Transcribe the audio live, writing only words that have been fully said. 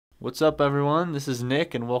What's up everyone, this is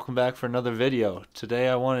Nick and welcome back for another video. Today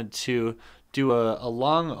I wanted to do a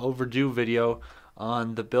long overdue video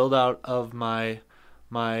on the build out of my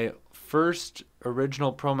first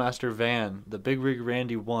original ProMaster van, the Big Rig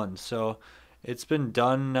Randy 1. So it's been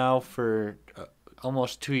done now for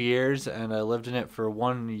almost 2 years, and I lived in it for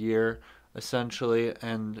 1 year essentially,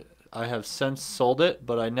 and I have since sold it,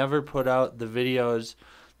 but I never put out the videos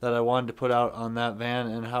that I wanted to put out on that van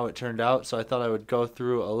and how it turned out. So I thought I would go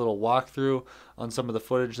through a little walkthrough on some of the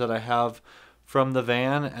footage that I have from the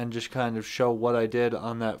van and just kind of show what I did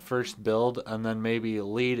on that first build, and then maybe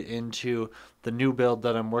lead into the new build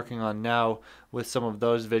that I'm working on now with some of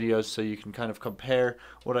those videos, so you can kind of compare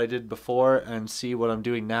what I did before and see what I'm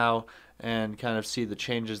doing now, and kind of see the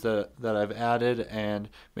changes that I've added, and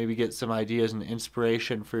maybe get some ideas and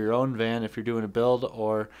inspiration for your own van if you're doing a build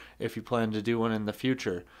or if you plan to do one in the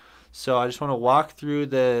future. So I just want to walk through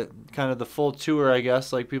the kind of the full tour, I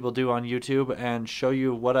guess, like people do on YouTube, and show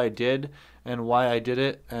you what I did and why I did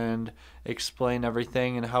it, and explain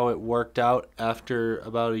everything and how it worked out after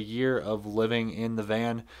about a year of living in the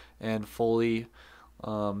van and fully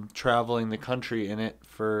traveling the country in it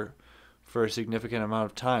for a significant amount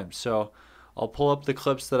of time. So I'll pull up the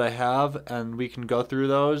clips that I have and we can go through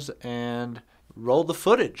those and roll the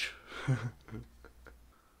footage.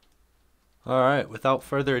 Alright, without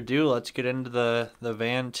further ado, let's get into the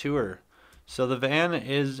van tour. So the van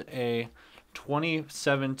is a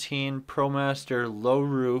 2017 ProMaster low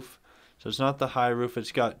roof. So it's not the high roof.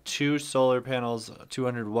 It's got 2 solar panels,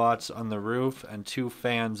 200 watts on the roof, and 2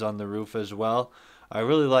 fans on the roof as well. I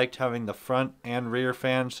really liked having the front and rear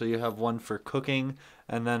fans, so you have one for cooking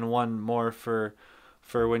and then one more for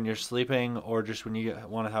when you're sleeping, or just when you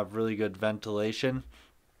want to have really good ventilation.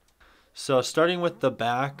 So starting with the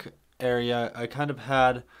back area, I kind of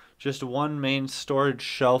had just one main storage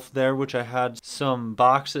shelf there, which I had some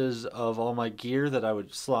boxes of all my gear that I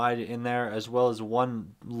would slide in there, as well as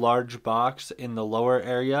one large box in the lower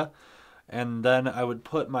area. And then I would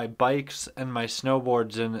put my bikes and my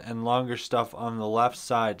snowboards and longer stuff on the left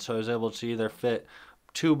side, so I was able to either fit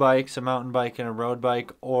 2 bikes, a mountain bike and a road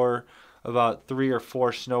bike, or about 3 or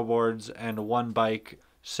 4 snowboards and 1 bike.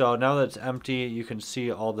 So now that it's empty, you can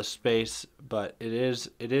see all the space, but it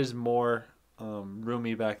is more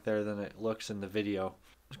roomy back there than it looks in the video.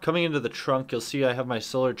 Coming into the trunk, you'll see I have my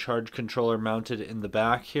solar charge controller mounted in the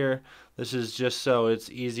back here. This is just so it's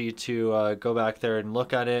easy to go back there and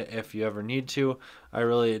look at it if you ever need to. I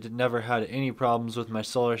really never had any problems with my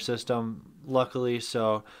solar system, luckily,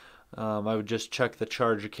 so I would just check the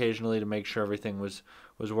charge occasionally to make sure everything was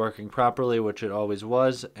working properly, which it always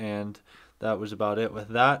was, and that was about it with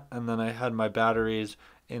that. And then I had my batteries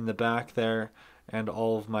in the back there and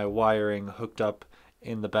all of my wiring hooked up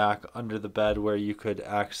in the back under the bed, where you could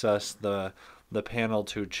access the panel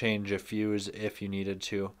to change a fuse if you needed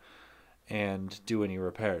to and do any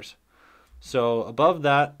repairs. So above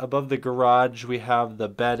that, above the garage, we have the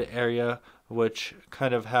bed area, which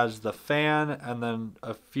kind of has the fan and then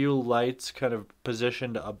a few lights kind of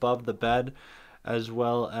positioned above the bed, as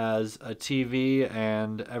well as a TV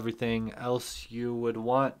and everything else you would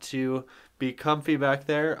want to be comfy back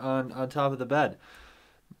there on top of the bed.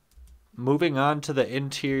 Moving on to the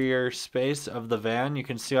interior space of the van, you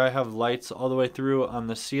can see I have lights all the way through on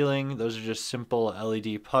the ceiling. Those are just simple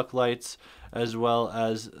LED puck lights, as well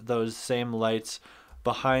as those same lights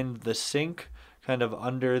behind the sink, kind of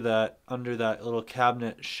under that little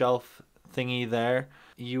cabinet shelf thingy there.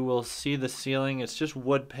 You will see the ceiling, it's just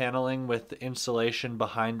wood paneling with insulation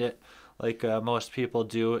behind it, like most people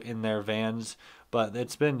do in their vans. But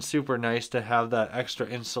it's been super nice to have that extra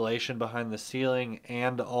insulation behind the ceiling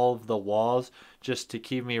and all of the walls, just to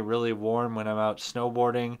keep me really warm when I'm out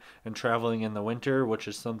snowboarding and traveling in the winter, which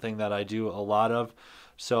is something that I do a lot of.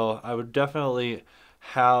 So I would definitely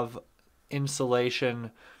have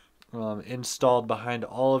insulation installed behind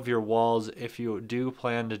all of your walls if you do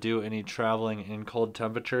plan to do any traveling in cold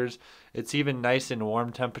temperatures. It's even nice in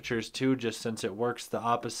warm temperatures too, just since it works the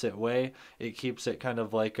opposite way. It keeps it kind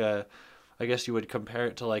of like I guess you would compare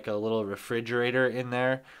it to like a little refrigerator in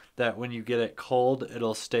there, that when you get it cold,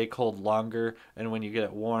 it'll stay cold longer, and when you get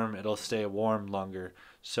it warm, it'll stay warm longer.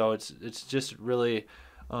 So it's just really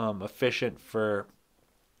efficient for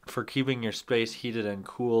keeping your space heated and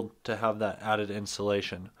cooled, to have that added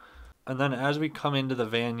insulation. And then as we come into the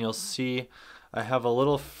van, you'll see I have a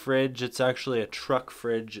little fridge. It's actually a Truck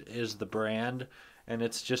Fridge is the brand, and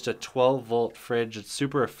it's just a 12-volt fridge. It's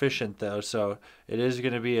super efficient though, so it is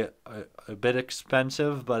going to be a bit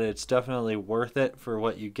expensive, but it's definitely worth it for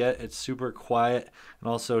what you get. It's super quiet and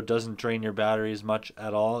also doesn't drain your batteries much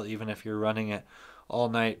at all, even if you're running it all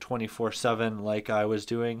night 24/7 like I was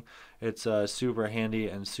doing. It's super handy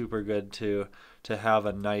and super good to have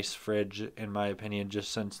a nice fridge, in my opinion,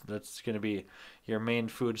 just since that's going to be your main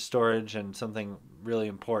food storage and something really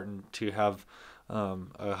important to have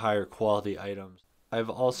a higher quality items. I've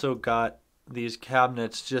also got these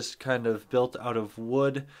cabinets just kind of built out of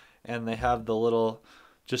wood, and they have the little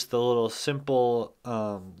simple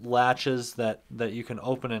latches that you can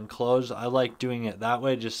open and close. I like doing it that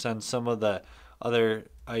way, just since some of the other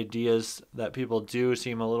ideas that people do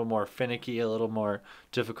seem a little more finicky, a little more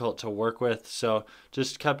difficult to work with. So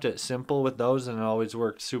just kept it simple with those, and it always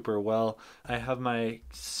worked super well. I have my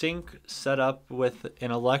sink set up with an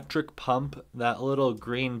electric pump. That little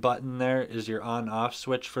green button there is your on-off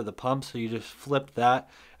switch for the pump, so you just flip that,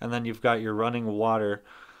 and then you've got your running water.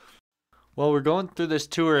 Well, we're going through this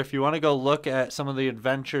tour. If you want to go look at some of the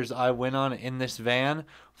adventures I went on in this van,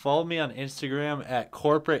 follow me on Instagram at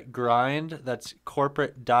corporate grind. That's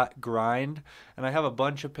corporate.grind. And I have a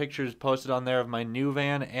bunch of pictures posted on there of my new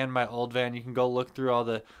van and my old van. You can go look through all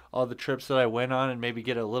the trips that I went on and maybe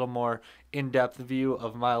get a little more in-depth view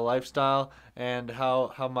of my lifestyle and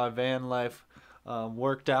how my van life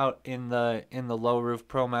worked out in the low roof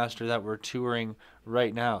ProMaster that we're touring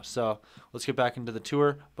right now. So let's get back into the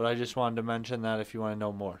tour, but I just wanted to mention that if you want to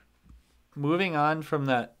know more. Moving on from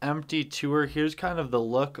that empty tour, here's kind of the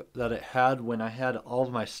look that it had when I had all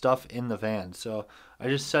of my stuff in the van. So I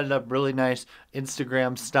just set it up really nice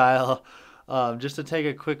Instagram style, just to take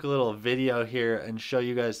a quick little video here and show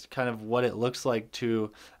you guys kind of what it looks like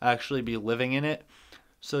to actually be living in it.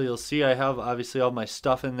 So you'll see I have obviously all my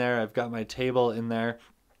stuff in there. I've got my table in there.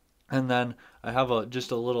 And then I have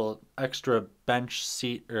just a little extra bench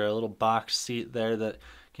seat or a little box seat there that I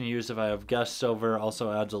can use if I have guests over. Also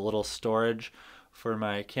adds a little storage for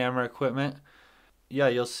my camera equipment. Yeah,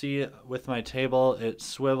 you'll see with my table it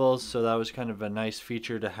swivels, so that was kind of a nice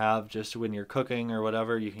feature to have just when you're cooking or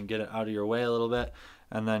whatever. You can get it out of your way a little bit,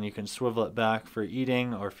 and then you can swivel it back for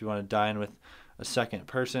eating, or if you want to dine with a second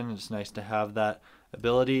person, it's nice to have that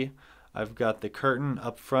ability. I've got the curtain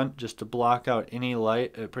up front just to block out any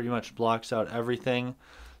light. It pretty much blocks out everything,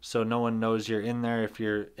 so no one knows you're in there if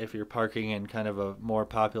you're parking in kind of a more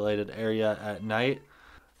populated area at night.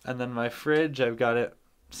 And then my fridge, I've got it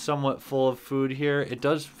somewhat full of food here. It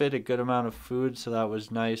does fit a good amount of food, so that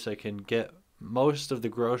was nice. I can get most of the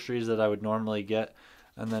groceries that I would normally get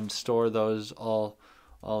and then store those all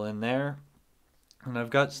in there. And I've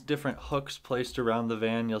got different hooks placed around the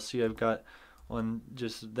van. You'll see I've got one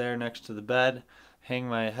just there next to the bed, hang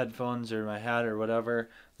my headphones or my hat or whatever.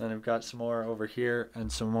 Then I've got some more over here and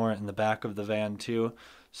some more in the back of the van too.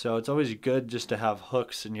 So it's always good just to have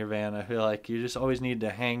hooks in your van. I feel like you just always need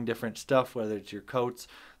to hang different stuff, whether it's your coats,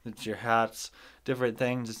 it's your hats, different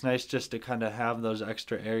things. It's nice just to kind of have those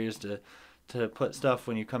extra areas to put stuff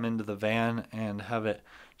when you come into the van and have it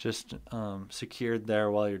just secured there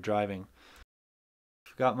while you're driving.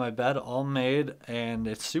 Got my bed all made, and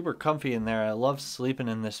it's super comfy in there. I love sleeping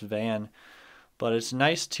in this van, but it's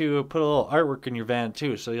nice to put a little artwork in your van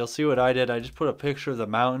too. So you'll see what I did. I just put a picture of the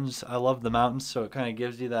mountains. I love the mountains, so it kind of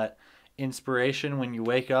gives you that inspiration when you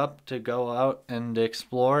wake up to go out and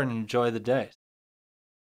explore and enjoy the day.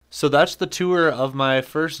 So that's the tour of my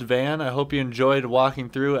first van. I hope you enjoyed walking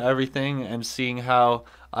through everything and seeing how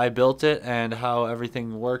I built it and how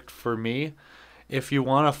everything worked for me. If you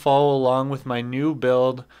want to follow along with my new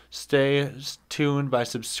build, stay tuned by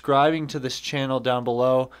subscribing to this channel down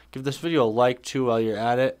below. Give this video a like too while you're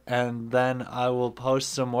at it, and then I will post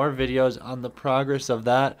some more videos on the progress of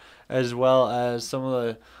that, as well as some of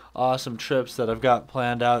the awesome trips that I've got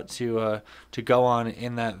planned out to go on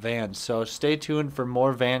in that van. So stay tuned for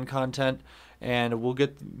more van content, and we'll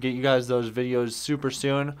get you guys those videos super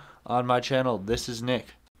soon on my channel. This is Nick.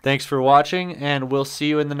 Thanks for watching, and we'll see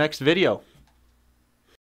you in the next video.